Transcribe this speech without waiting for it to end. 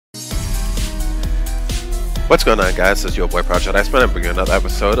What's going on, guys? This is your boy ProjectIceman. I'm bringing you another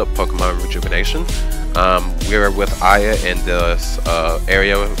episode of Pokemon Rejuvenation. We're with Aya in this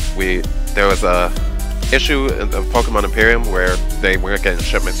area. There was a issue in the Pokemon Imperium where they weren't getting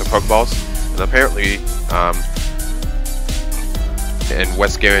shipments of Pokeballs, and apparently in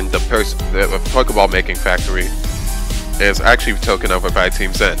West Garen, the Pokeball making factory is actually taken over by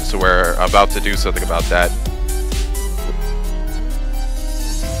Team Zen. So we're about to do something about that.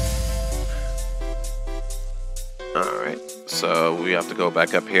 Alright, so we have to go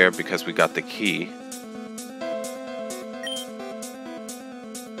back up here because we got the key.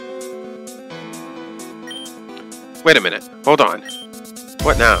 Wait a minute, hold on.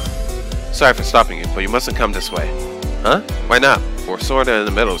 What now? Sorry for stopping you, but you mustn't come this way. Huh? Why not? We're sort of in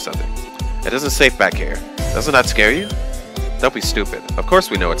the middle of something. It isn't safe back here. Doesn't that scare you? Don't be stupid. Of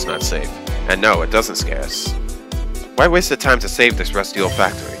course we know it's not safe. And no, it doesn't scare us. Why waste the time to save this rusty old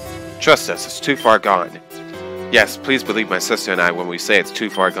factory? Trust us, it's too far gone. Yes, please believe my sister and I when we say it's too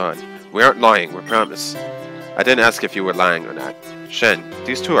far gone. We aren't lying, we promise. I didn't ask if you were lying or not. Shen,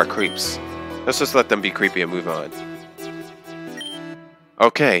 these two are creeps. Let's just let them be creepy and move on.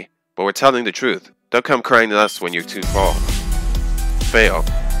 Okay, but we're telling the truth. Don't come crying to us when you two fall. Fail.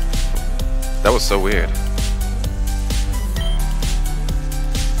 That was so weird.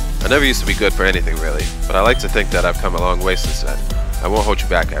 I never used to be good for anything, really, but I like to think that I've come a long way since then. I won't hold you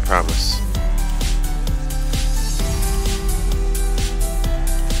back, I promise.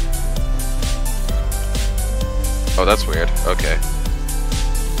 Oh, that's weird. Okay.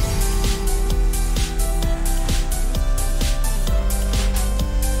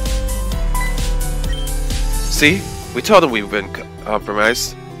 See? We told them we've been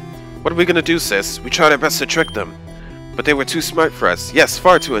compromised. What are we gonna do, sis? We tried our best to trick them. But they were too smart for us. Yes,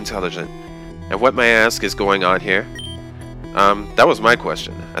 far too intelligent. And what, may I ask, is going on here? That was my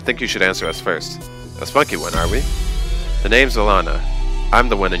question. I think you should answer us first. A spunky one, are we? The name's Alana. I'm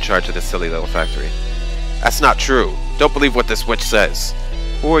the one in charge of this silly little factory. That's not true. Don't believe what this witch says.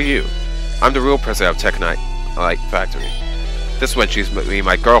 Who are you? I'm the real president of Technite Factory. This witch used to be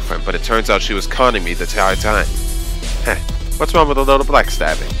my girlfriend, but it turns out she was conning me the entire time. Heh, what's wrong with a little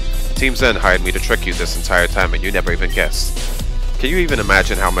blackstabbing? Team Zen hired me to trick you this entire time and you never even guessed. Can you even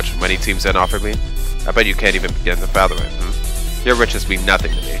imagine how much money Team Zen offered me? I bet you can't even begin to fathom it, Your riches mean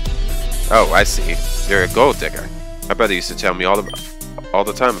nothing to me. Oh, I see. You're a gold digger. My brother used to tell me all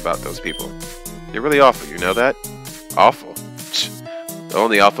the time about those people. You're really awful, you know that? Awful? The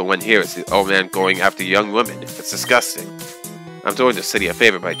only awful one here is the old man going after young women. It's disgusting. I'm doing the city a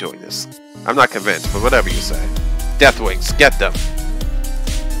favor by doing this. I'm not convinced, but whatever you say. Deathwings, get them!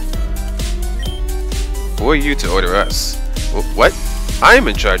 Who are you to order us? What? I'm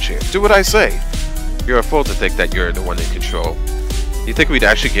in charge here. Do what I say. You're a fool to think that you're the one in control. You think we'd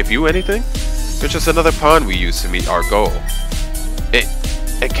actually give you anything? You're just another pawn we use to meet our goal.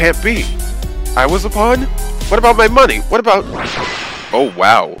 It can't be. I was a pawn? What about my money? What about... Oh,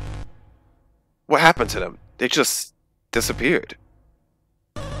 wow. What happened to them? They just disappeared.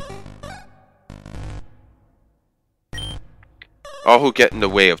 All who get in the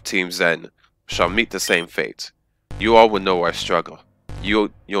way of Team Zen shall meet the same fate. You all will know our struggle.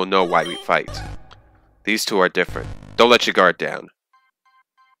 You'll know why we fight. These two are different. Don't let your guard down.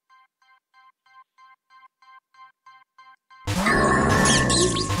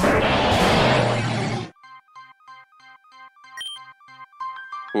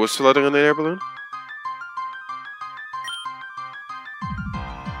 Who was floating on the air balloon?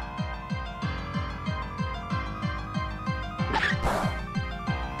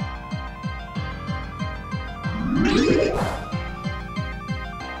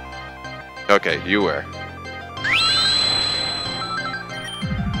 Okay, you were.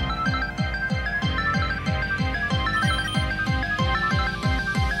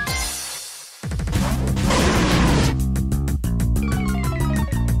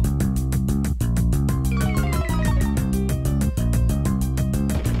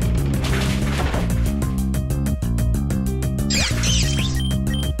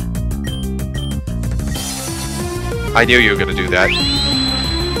 I knew you were gonna do that.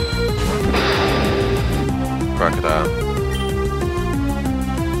 Crocodile.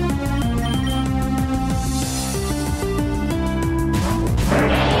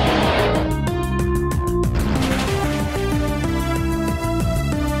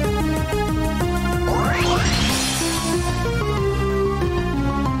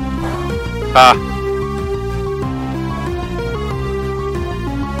 Ah.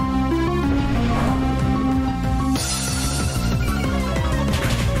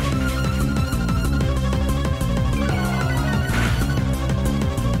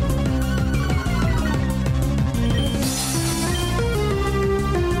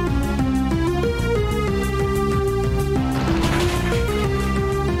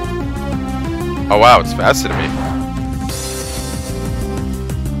 Oh wow, it's faster than me.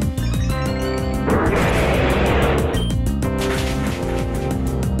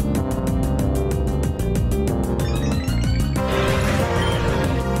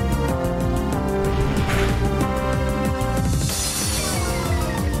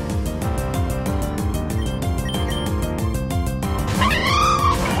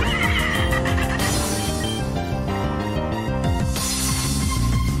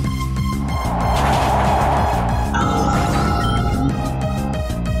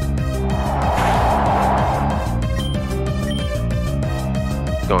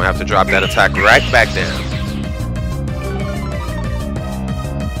 Gonna have to drop that attack right back down.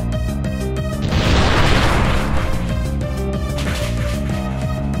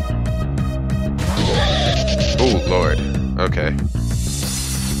 Oh Lord. Okay.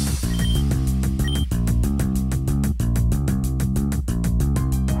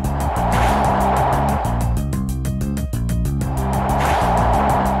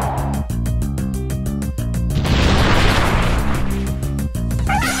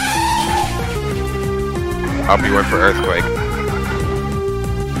 I'll be one for Earthquake.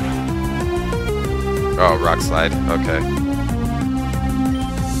 Oh, Rock Slide. Okay.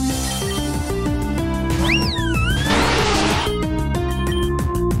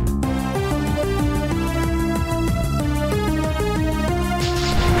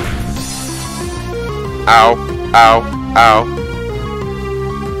 Ow. Ow. Ow.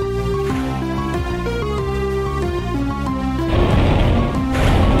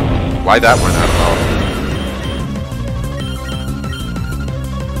 Why that one? I don't know.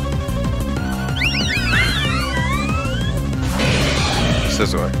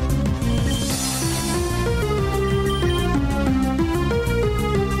 Scizor.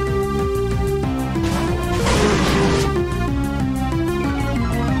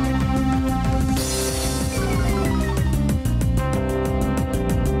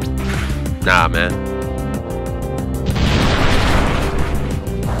 Nah, man.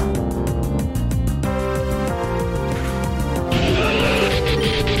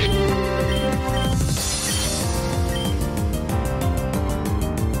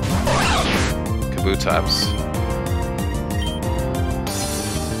 Tops.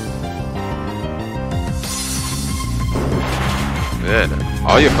 Man,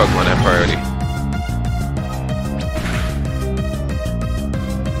 all your Pokemon have priority.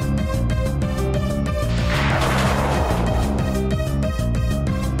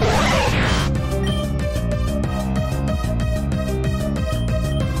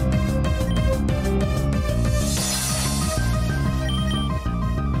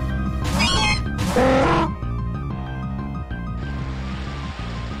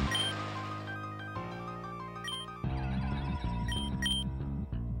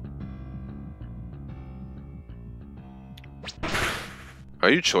 Are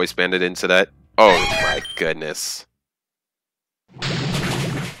you choice banded into that? Oh my goodness.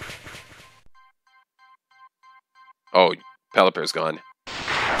 Oh, Pelipper's gone.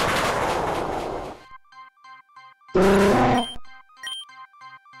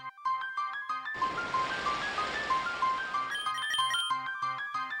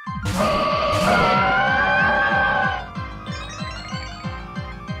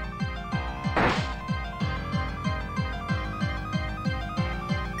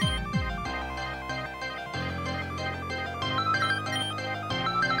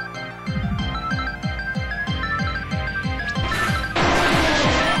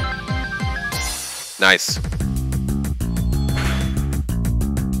 Nice.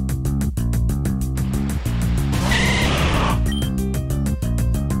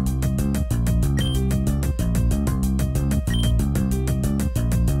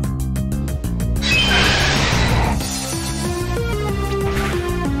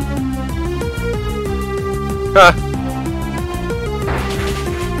 Huh.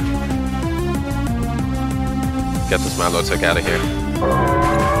 Get this Milotic out of here.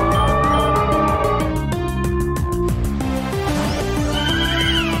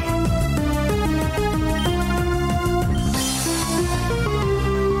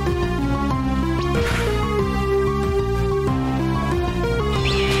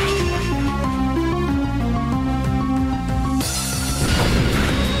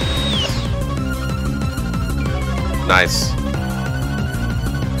 Nice.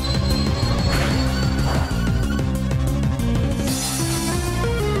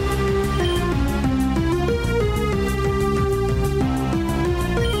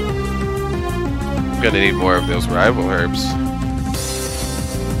 I'm gonna need more of those rival herbs.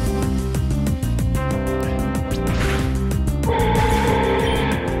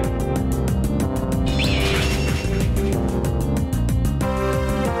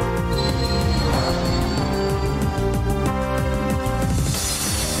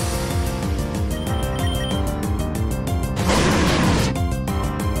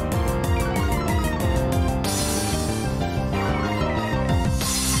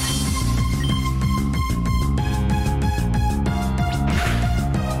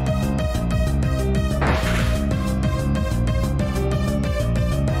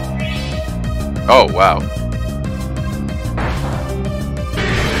 Oh, wow.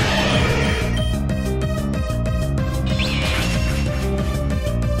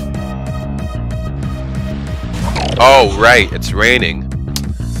 Oh, right, it's raining.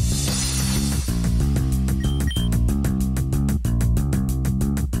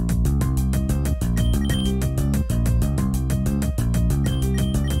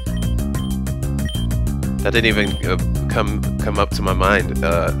 That didn't even come up to my mind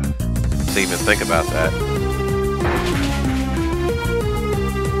to even think about that.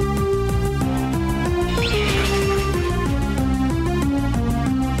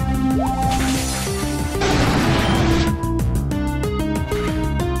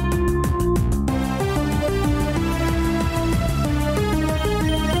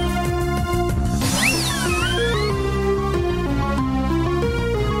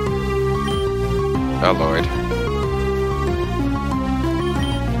 Oh Lord.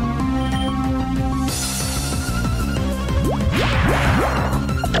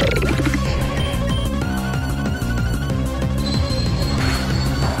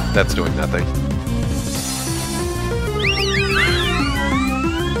 That's doing nothing.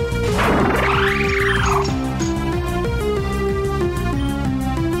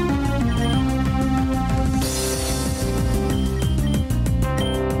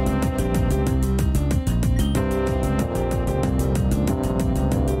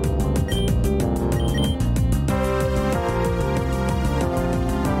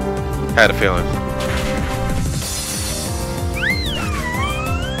 Had a feeling.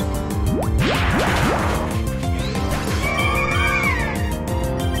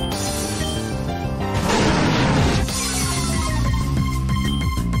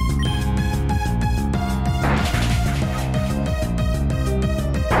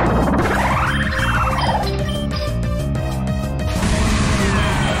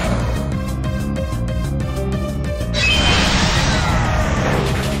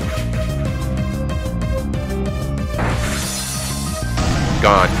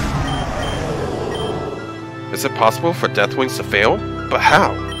 Gone. Is it possible for Deathwings to fail? But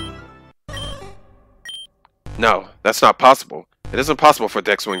how? No, that's not possible. It isn't possible for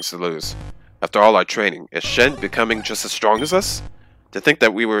Deathwings to lose. After all our training, is Shen becoming just as strong as us? To think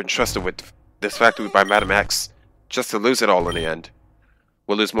that we were entrusted with this factory by Madam X, just to lose it all in the end.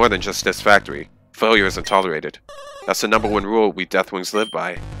 We'll lose more than just this factory. Failure isn't tolerated. That's the #1 rule we Deathwings live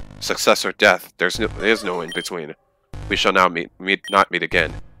by. Success or death, there is no in between. We shall now not meet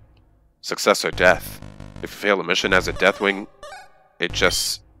again. Success or death. If you fail a mission as a Deathwing, it's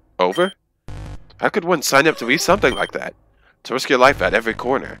just over? How could one sign up to be something like that? To risk your life at every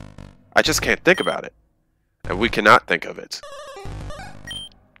corner? I just can't think about it. And we cannot think of it.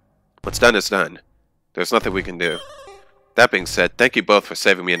 What's done is done. There's nothing we can do. That being said, thank you both for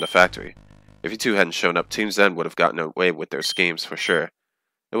saving me in the factory. If you two hadn't shown up, Team Zen would have gotten away with their schemes for sure.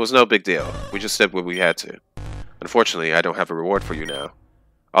 It was no big deal. We just did what we had to. Unfortunately, I don't have a reward for you now.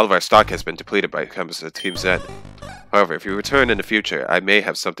 All of our stock has been depleted by members of Team Zen. However, if you return in the future, I may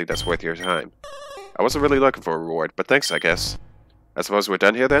have something that's worth your time. I wasn't really looking for a reward, but thanks, I guess. I suppose we're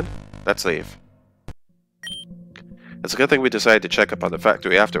done here then? Let's leave. It's a good thing we decided to check up on the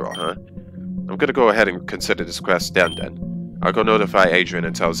factory after all, huh? I'm gonna go ahead and consider this quest done then. I'll go notify Adrian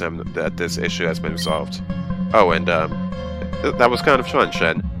and tell him that this issue has been resolved. Oh, and that was kind of fun,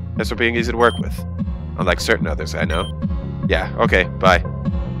 Shen. Thanks for being easy to work with. Unlike certain others I know. Yeah, okay, bye.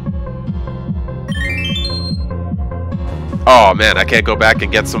 Oh man, I can't go back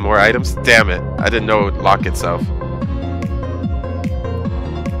and get some more items? Damn it, I didn't know it would lock itself.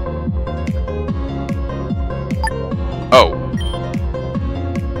 Oh.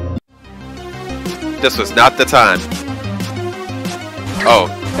 This was not the time. Oh,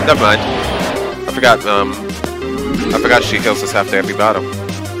 never mind. I forgot she heals us after every battle.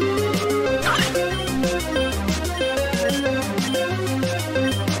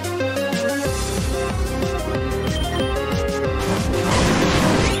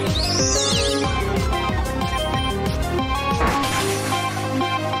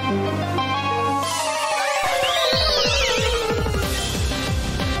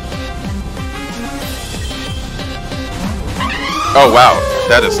 Oh wow,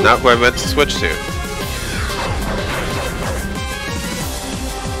 that is not where I meant to switch to.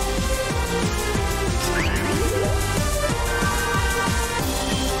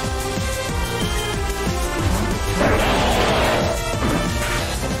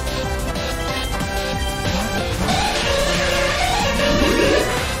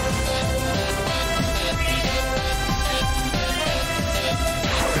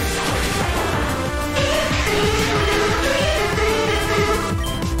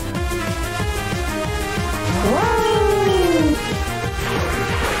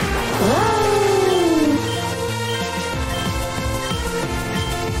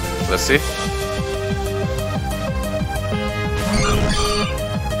 let's see.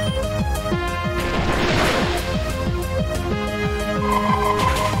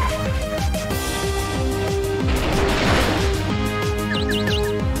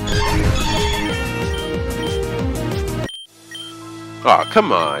 Aw,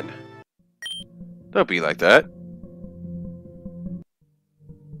 come on. Don't be like that.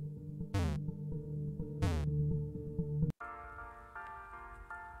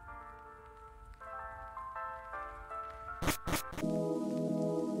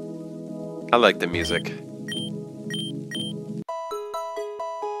 I like the music.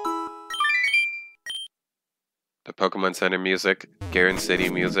 The Pokemon Center music, Garen City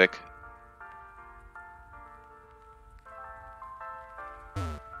music.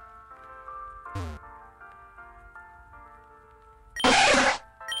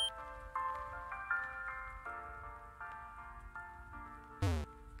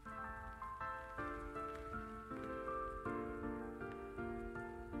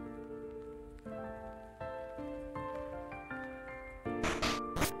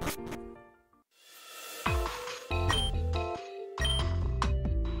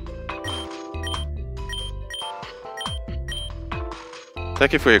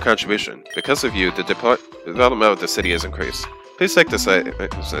 Thank you for your contribution. Because of you, the development of the city has increased. Please take this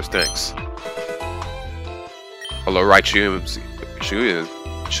thanks. Hello, Raichu.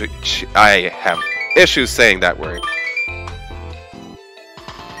 I have issues saying that word.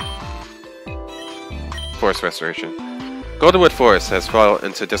 Forest restoration. Goldenwood Forest has fallen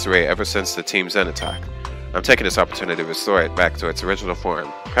into disarray ever since the Team Zen attack. I'm taking this opportunity to restore it back to its original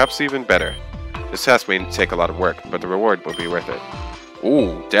form, perhaps even better. This task may take a lot of work, but the reward will be worth it.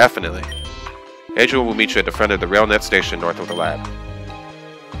 Ooh, definitely. Adrian will meet you at the front of the RailNet station north of the lab.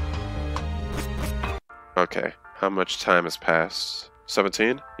 Okay, how much time has passed?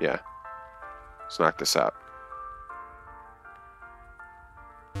 17? Yeah. Let's knock this out.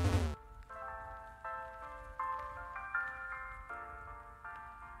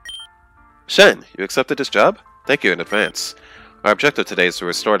 Shen, you accepted this job? Thank you in advance. Our objective today is to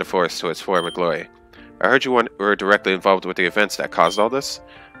restore the forest to its former glory. I heard you were directly involved with the events that caused all this.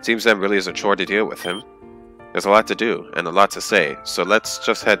 It seems that really is a chore to deal with him. There's a lot to do, and a lot to say, so let's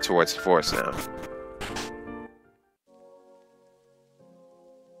just head towards the forest now.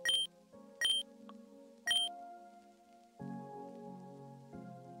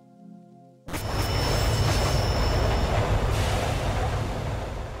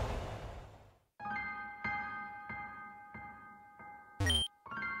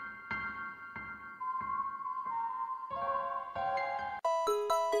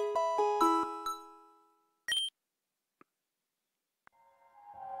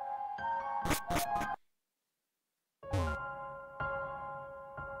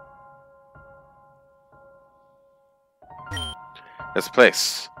 This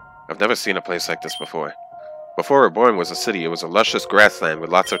place. I've never seen a place like this before. Before Reborn was a city, it was a luscious grassland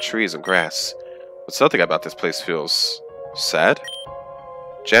with lots of trees and grass. But something about this place feels sad?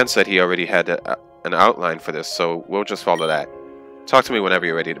 Jan said he already had an outline for this, so we'll just follow that. Talk to me whenever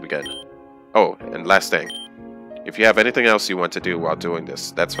you're ready to begin. Oh, and last thing. If you have anything else you want to do while doing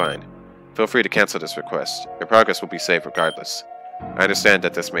this, that's fine. Feel free to cancel this request. Your progress will be saved regardless. I understand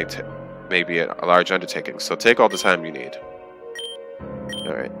that this may be a large undertaking, so take all the time you need.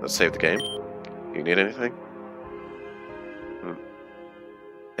 Alright, let's save the game. You need anything?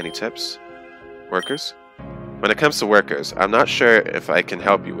 Any tips? Workers? When it comes to workers, I'm not sure if I can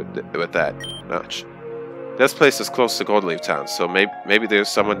help you with that much. This place is close to Goldleaf Town, so maybe there's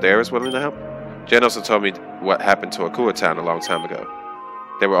someone there who's willing to help? Jan also told me what happened to Akua Town a long time ago.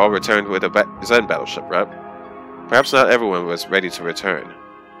 They were all returned with a Zen battleship, right? Perhaps not everyone was ready to return.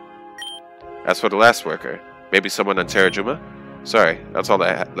 As for the last worker, maybe someone on Terrajuma? Sorry, that's all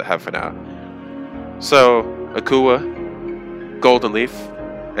I have for now. So, Akua, Golden Leaf,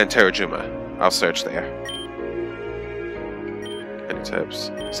 and Terrajuma. I'll search there. Any tips?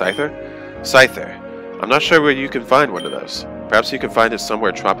 Scyther? Scyther. I'm not sure where you can find one of those. Perhaps you can find it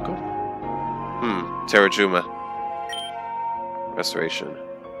somewhere tropical? Terrajuma. Restoration.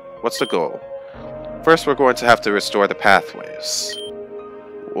 What's the goal? First, we're going to have to restore the pathways.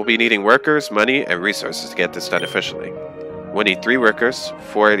 We'll be needing workers, money, and resources to get this done efficiently. We'll need 3 workers,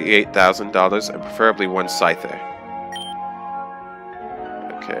 $48,000, and preferably 1 Scyther.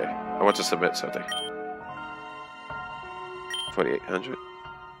 Okay, I want to submit something. 4,800.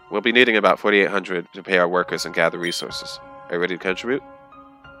 We'll be needing about 4,800 to pay our workers and gather resources. Are you ready to contribute?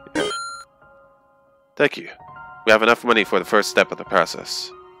 Yeah. Thank you. We have enough money for the first step of the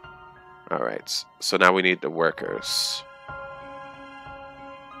process. Alright, so now we need the workers.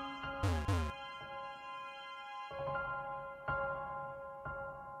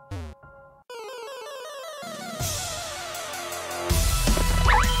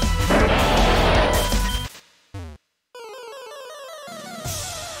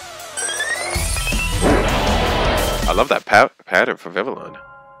 love that pattern for Vivillon.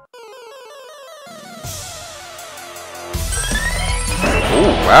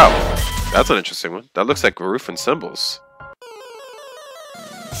 Oh, wow. That's an interesting one. That looks like Garufan symbols.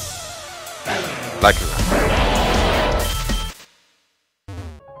 Like...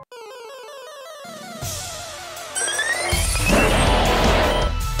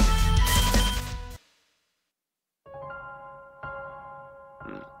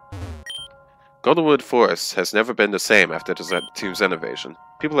 Goldenwood Forest has never been the same after the Team Zen invasion.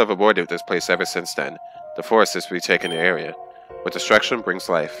 People have avoided this place ever since then. The forest has retaken the area. With destruction brings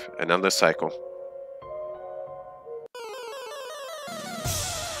life, an endless cycle.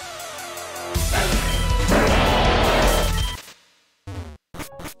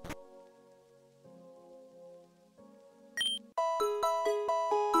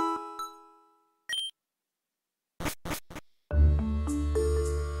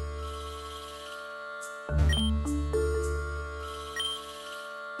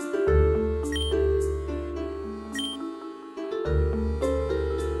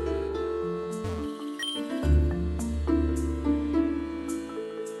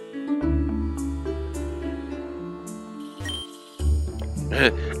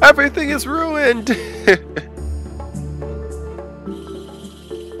 Everything is ruined!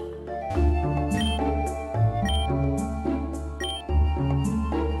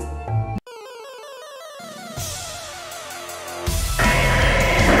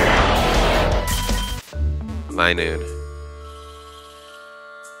 Minute.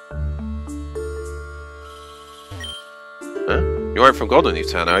 Huh? You aren't from Golden Leaf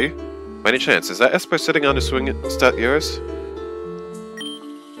Town, are you? By any chance, is that Esper sitting on the swing stat yours?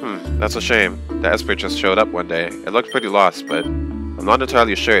 That's a shame. The Esper just showed up one day. It looked pretty lost, but I'm not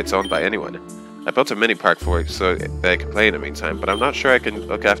entirely sure it's owned by anyone. I built a mini park for it so that I can play in the meantime, but I'm not sure I can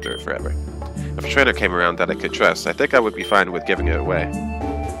look after it forever. If a trainer came around that I could trust, I think I would be fine with giving it away.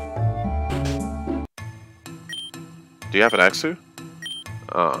 Do you have an Exu?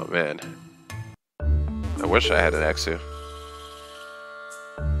 Oh man. I wish I had an Exu.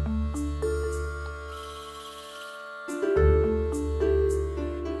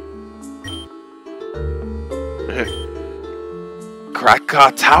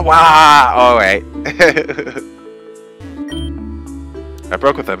 Krakatawa! Alright. I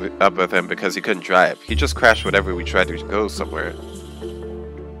broke up with him because he couldn't drive. He just crashed whenever we tried to go somewhere.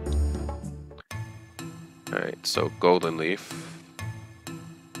 Alright, so Golden Leaf.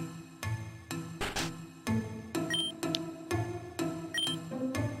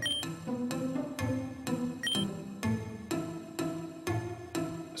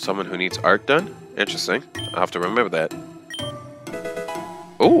 Someone who needs art done? Interesting. I'll have to remember that.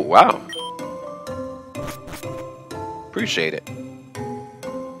 Oh, wow. Appreciate it.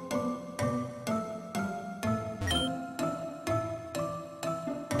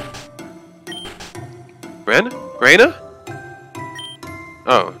 Ren? Reina?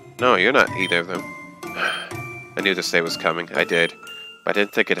 Oh, no, you're not either of them. I knew this day was coming. I did. But I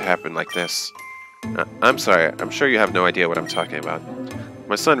didn't think it'd happen like this. I'm sorry. I'm sure you have no idea what I'm talking about.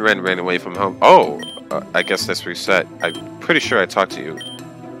 My son Ren ran away from home. Oh! I guess this reset. I'm pretty sure I talked to you.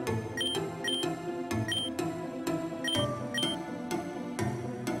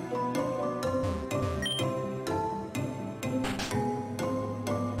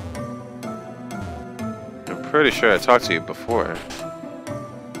 Pretty sure I talked to you before.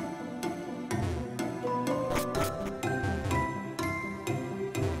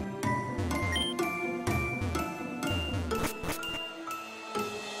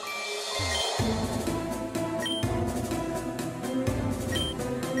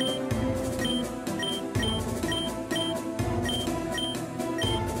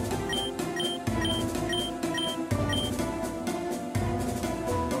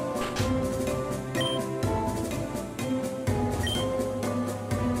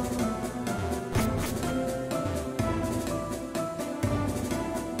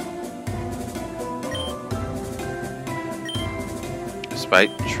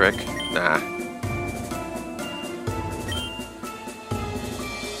 Spite? Trick? Nah.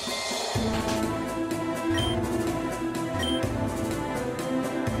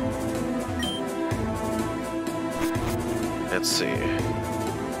 Let's see. I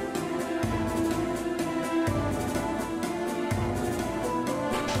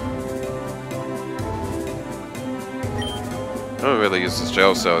don't really use this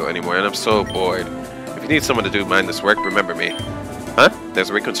gel cell anymore, and I'm so bored. If you need someone to do mindless work, remember me. Huh? There's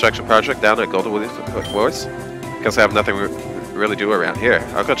a reconstruction project down at Goldenwood Forest? Guess I have nothing really do around here.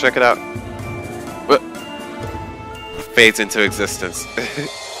 I'll go check it out. What? Fades into existence.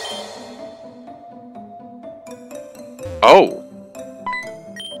 Oh!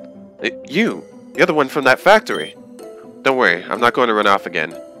 You're the one from that factory. Don't worry, I'm not going to run off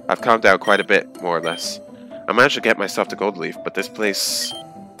again. I've calmed down quite a bit, more or less. I managed to get myself to Golden Leaf, but this place...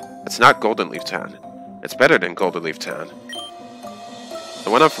 It's not Golden Leaf Town. It's better than Golden Leaf Town. The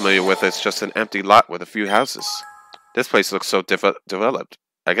one I'm familiar with is just an empty lot with a few houses. This place looks so developed.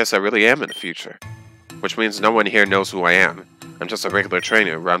 I guess I really am in the future. Which means no one here knows who I am. I'm just a regular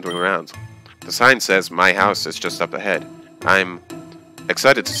trainer wandering around. The sign says my house is just up ahead. I'm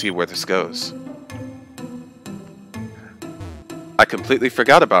excited to see where this goes. I completely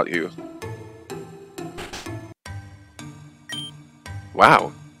forgot about you.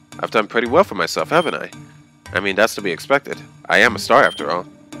 Wow, I've done pretty well for myself, haven't I? I mean, that's to be expected. I am a star after all.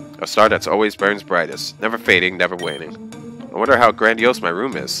 A star that's always burns brightest, never fading, never waning. I wonder how grandiose my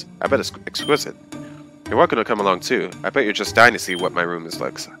room is. I bet it's exquisite. You're welcome to come along too. I bet you're just dying to see what my room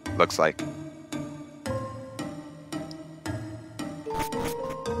looks like.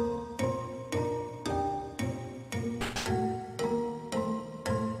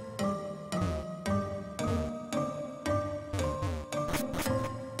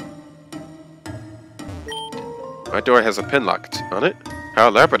 My door has a pin lock on it. How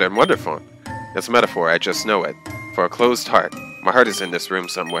elaborate and wonderful. It's a metaphor, I just know it. For a closed heart. My heart is in this room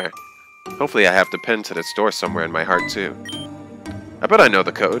somewhere. Hopefully I have the pin to this door somewhere in my heart too. I bet I know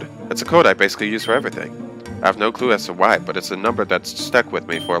the code. It's a code I basically use for everything. I have no clue as to why, but it's a number that's stuck with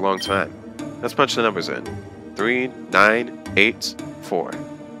me for a long time. Let's punch the numbers in. 3, 9, 8, 4.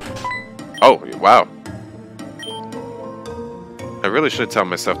 Oh, wow. I really should tell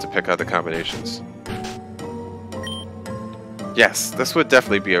myself to pick other combinations. Yes, this would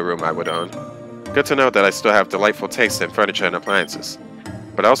definitely be a room I would own. Good to know that I still have delightful taste in furniture and appliances.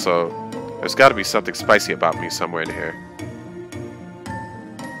 But also, there's gotta be something spicy about me somewhere in here.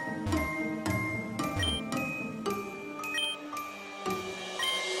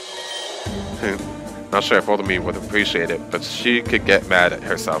 Not sure if older me would appreciate it, but she could get mad at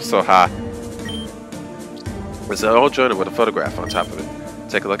herself, so ha. There's an old journal with a photograph on top of it.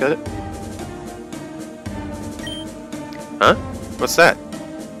 Take a look at it. Huh? What's that?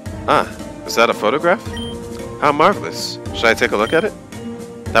 Ah, is that a photograph? How marvelous. Should I take a look at it?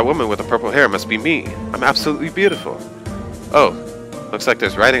 That woman with the purple hair must be me. I'm absolutely beautiful. Oh, looks like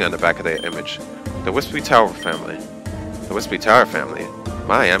there's writing on the back of the image. The Wispy Tower family. The Wispy Tower family.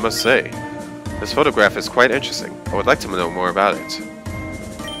 My, I must say. This photograph is quite interesting. I would like to know more about it.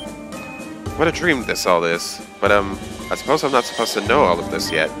 What a dream this all is. But, I suppose I'm not supposed to know all of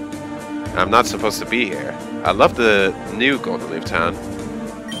this yet. I'm not supposed to be here. I love the new Golden Leaf Town,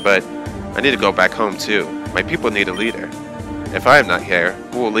 but I need to go back home too. My people need a leader. If I am not here,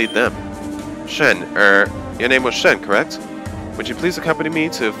 who will lead them? Shen, your name was Shen, correct? Would you please accompany me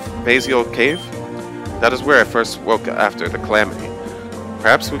to Phasial Cave? That is where I first woke after the calamity.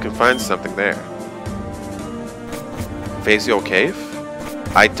 Perhaps we can find something there. Phasial Cave?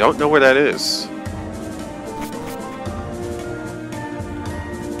 I don't know where that is.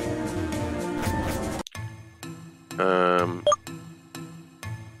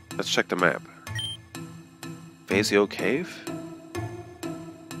 Let's check the map. Phasial Cave?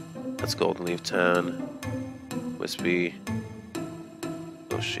 That's Golden Leaf Town. Wispy.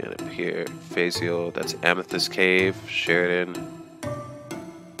 Ocean up here. Phasial, that's Amethyst Cave. Sheridan.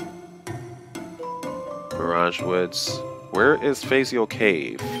 Mirage Woods. Where is Phasial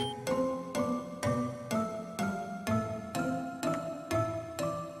Cave?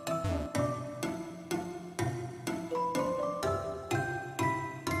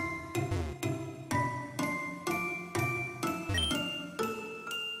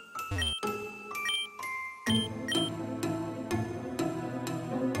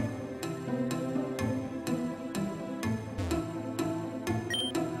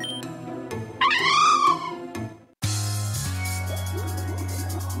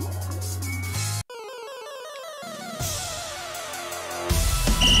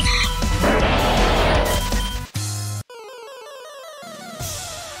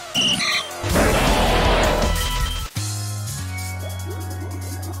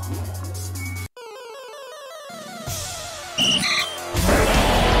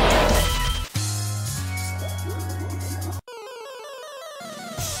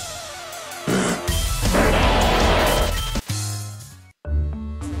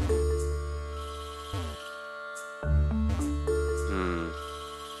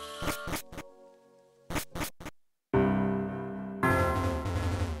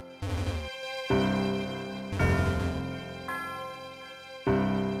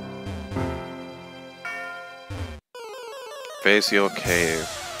 Phasial Cave.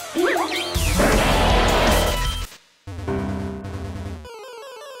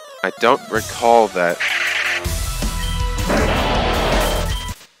 I don't recall that.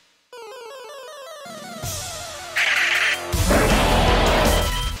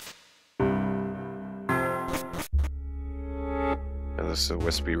 And this is the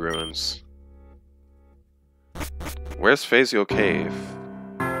Wispy Ruins. Where's Phasio Cave?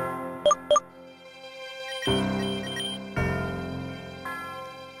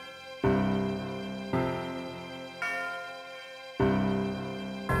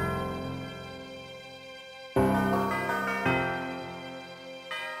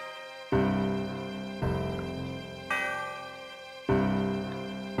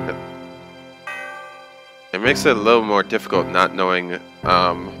 It makes it a little more difficult not knowing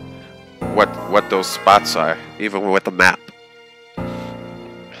what those spots are, even with the map.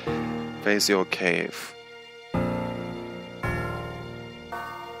 Phasio Cave.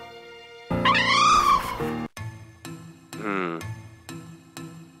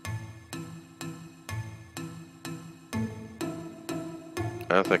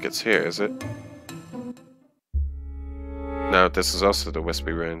 I don't think it's here, is it? No, this is also the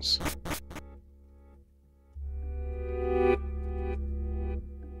Wispy Ruins.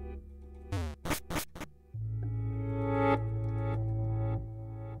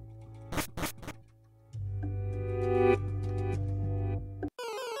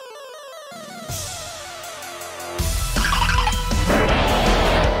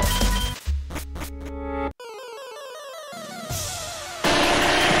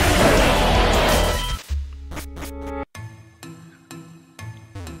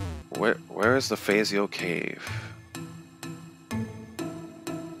 Where is the Phasio Cave?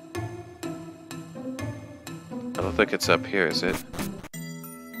 I don't think it's up here, is it?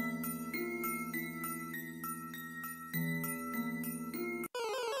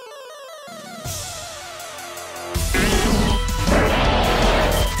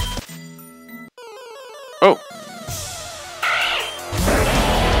 Oh!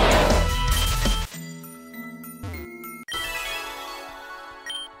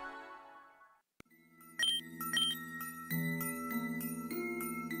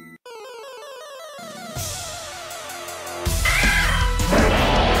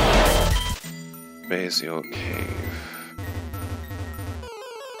 Phasio Cave.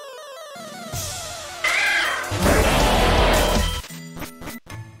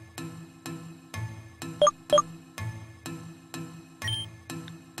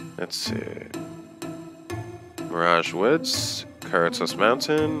 Let's see. Mirage Woods, Karatos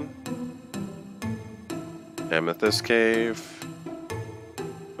Mountain, Amethyst Cave,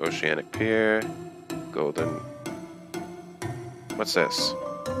 Oceanic Pier, Golden. What's this?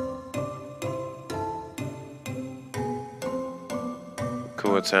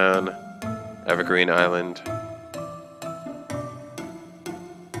 Town, Evergreen Island.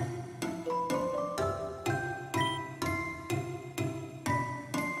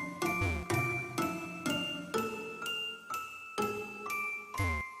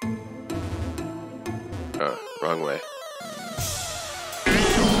 Oh, wrong way.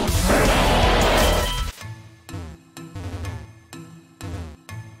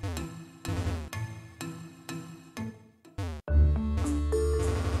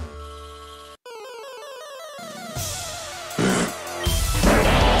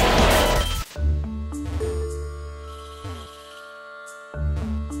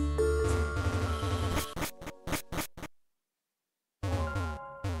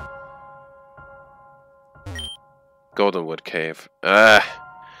 Goldenwood Cave. I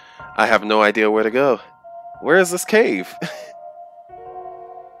have no idea where to go. Where is this cave?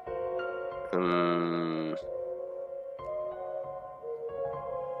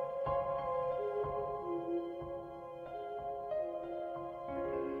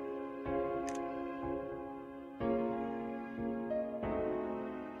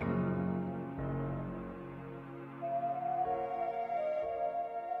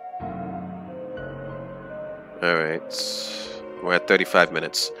 Alright, we're at 35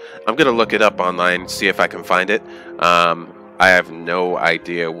 minutes. I'm gonna look it up online, see if I can find it. I have no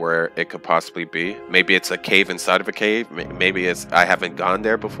idea where it could possibly be. Maybe it's a cave inside of a cave. Maybe it's I haven't gone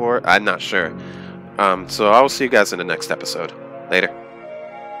there before. I'm not sure. So I'll see you guys in the next episode. Later.